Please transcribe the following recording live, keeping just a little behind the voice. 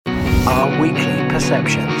our weekly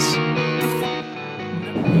perceptions.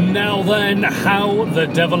 Now then, how the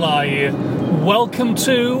devil are you? Welcome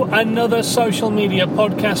to another social media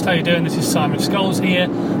podcast. How you doing? This is Simon Scholes here,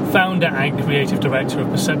 founder and creative director of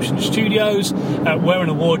Perception Studios. We're an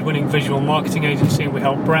award-winning visual marketing agency, and we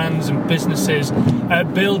help brands and businesses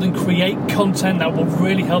build and create content that will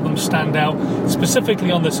really help them stand out,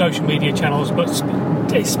 specifically on the social media channels, but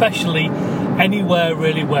especially anywhere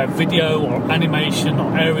really where video or animation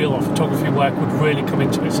or aerial or photography work would really come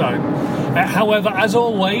into its own. However, as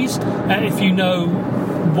always, if you know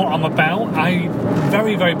what I'm about, I'm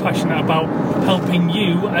very, very passionate about helping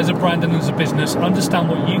you as a brand and as a business understand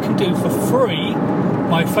what you can do for free,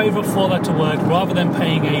 my favourite four-letter word, rather than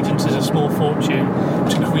paying agencies a small fortune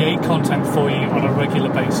to create content for you on a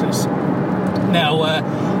regular basis. Now,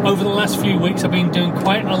 over the last few weeks, I've been doing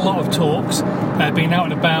quite a lot of talks, been out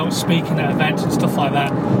and about, speaking at events and stuff like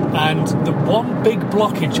that, and the one big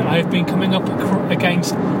blockage I've been coming up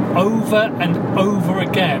against over and over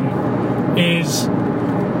again is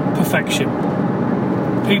perfection.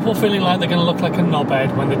 People feeling like they're going to look like a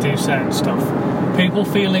knobhead when they do certain stuff. People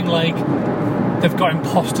feeling like they've got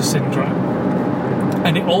imposter syndrome.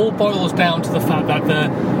 And it all boils down to the fact that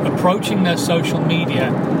they're approaching their social media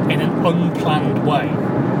in an unplanned way.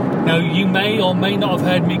 Now, you may or may not have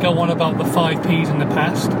heard me go on about the 5 Ps in the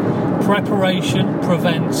past. Preparation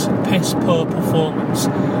prevents piss poor performance,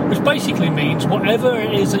 which basically means whatever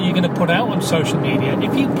it is that you're going to put out on social media,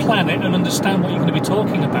 if you plan it and understand what you're going to be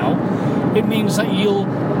talking about, it means that you'll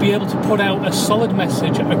be able to put out a solid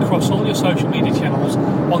message across all your social media channels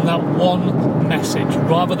on that one message,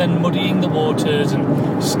 rather than muddying the waters and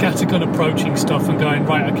scattergun approaching stuff and going,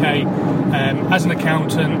 right, okay, as an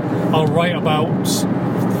accountant, I'll write about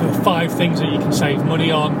 5 things that you can save money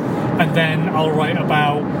on, and then I'll write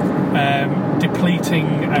about depleting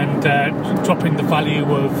and dropping the value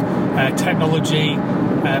of technology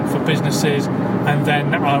for businesses, and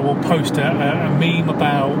then I will post a meme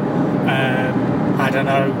about I don't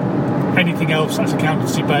know, anything else that's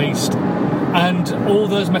accountancy based, and all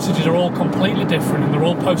those messages are all completely different and they're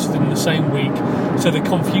all posted in the same week, so they're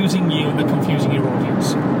confusing you and they're confusing your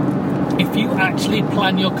audience. If you actually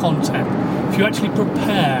plan your content, if you actually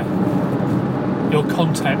prepare your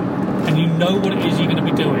content and you know what it is you're going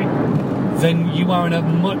to be doing, then you are in a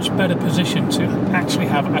much better position to actually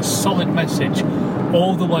have a solid message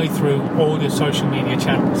all the way through all your social media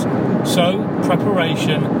channels. So,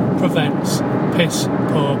 preparation prevents piss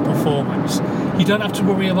poor performance. You don't have to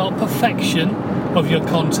worry about perfection of your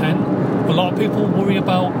content. A lot of people worry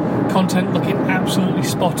about content looking absolutely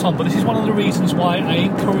spot on, but this is one of the reasons why I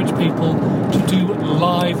encourage people to do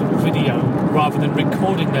live video rather than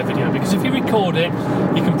recording their video, because if you record it,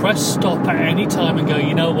 you can press stop at any time and go,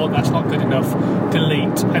 you know what, that's not good enough,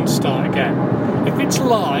 delete and start again. If it's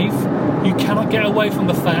live, you cannot get away from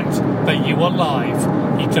the fact that you are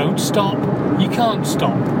live. You don't stop, you can't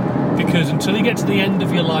stop, because until you get to the end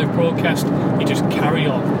of your live broadcast, you just carry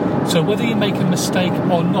on. So whether you make a mistake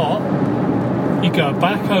or not, you go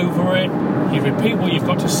back over it, you repeat what you've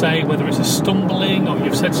got to say, whether it's a stumbling or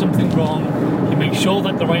you've said something wrong, you make sure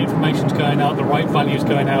that the right information's going out, the right value's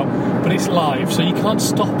going out, but it's live, so you can't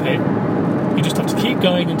stop it. You just have to keep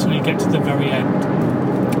going until you get to the very end.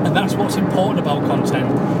 And that's what's important about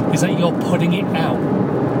content, is that you're putting it out.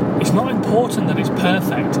 It's not important that it's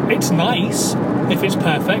perfect. It's nice if it's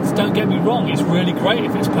perfect, don't get me wrong, it's really great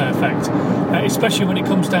if it's perfect, especially when it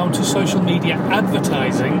comes down to social media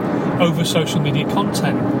advertising over social media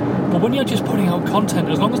content. But when you're just putting out content,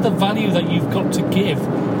 as long as the value that you've got to give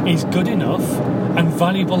is good enough and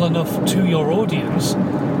valuable enough to your audience,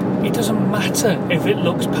 it doesn't matter if it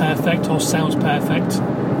looks perfect or sounds perfect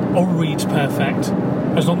or reads perfect,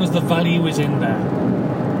 as long as the value is in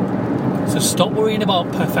there. So stop worrying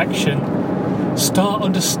about perfection. Start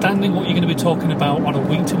understanding what you're going to be talking about on a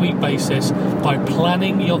week-to-week basis by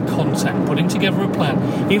planning your content, putting together a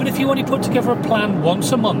plan. Even if you only put together a plan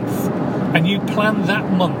once a month and you plan that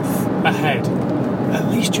month ahead, at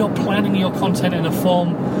least you're planning your content in a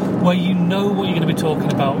form where you know what you're going to be talking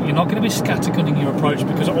about. You're not going to be scattergunning your approach,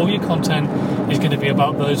 because all your content is going to be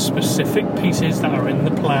about those specific pieces that are in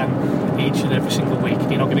the plan each and every single week.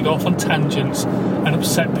 You're not going to go off on tangents and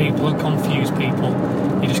upset people and confuse people.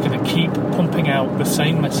 You're just going to keep pumping out the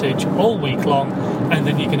same message all week long, and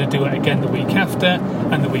then you're going to do it again the week after,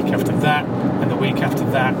 and the week after that, and the week after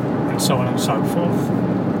that, and so on and so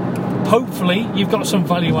forth. Hopefully you've got some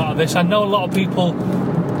value out of this. I know a lot of people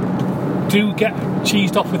do get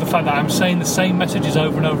cheesed off with the fact that I'm saying the same messages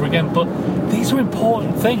over and over again, but these are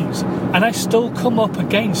important things, and I still come up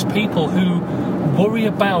against people who worry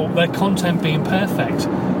about their content being perfect.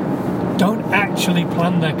 don't actually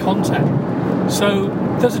plan their content. So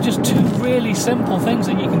those are just two really simple things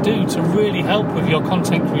that you can do to really help with your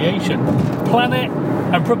content creation. Plan it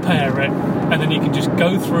and prepare it, and then you can just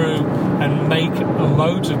go through and make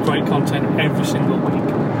loads of great content every single week.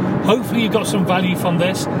 Hopefully you got some value from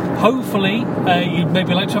this. Hopefully you'd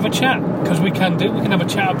maybe like to have a chat, because we can have a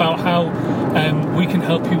chat about how we can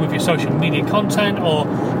help you with your social media content, or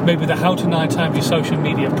maybe the how to 9 times your social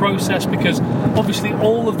media process, because obviously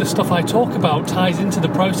all of the stuff I talk about ties into the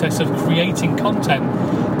process of creating content,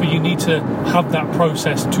 but you need to have that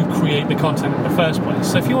process to create the content in the first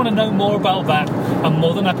place. So if you want to know more about that, I'm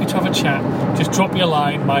more than happy to have a chat. Just drop me a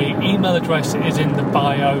line. My email address is in the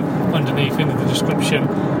bio underneath in the description,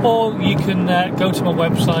 or you can go to my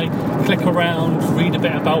website, click around, read a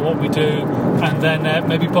bit about what we do, and then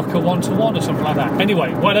maybe book a one-to-one or something like that.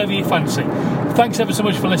 Anyway, whatever you fancy. Thanks ever so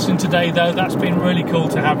much for listening today, though. That's been really cool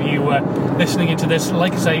to have you listening into this.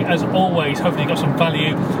 Like I say, as always, hopefully you got some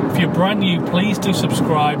value. If you're brand new, please do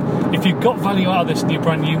subscribe. If you've got value out of this and you're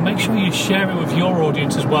brand new, make sure you share it with your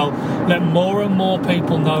audience as well. Let more and more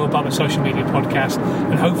people know about the Social Media Podcast,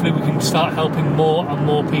 and hopefully we can start helping more and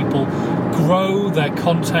more people grow their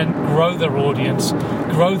content, grow their audience,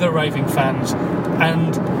 grow their raving fans,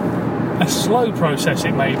 and a slow process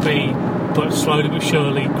it may be, but slowly but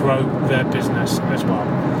surely grow their business as well.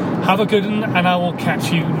 Have a good one, and I will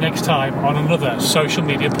catch you next time on another Social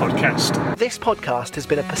Media Podcast. This podcast has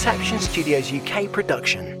been a Perception Studios UK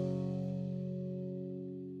production.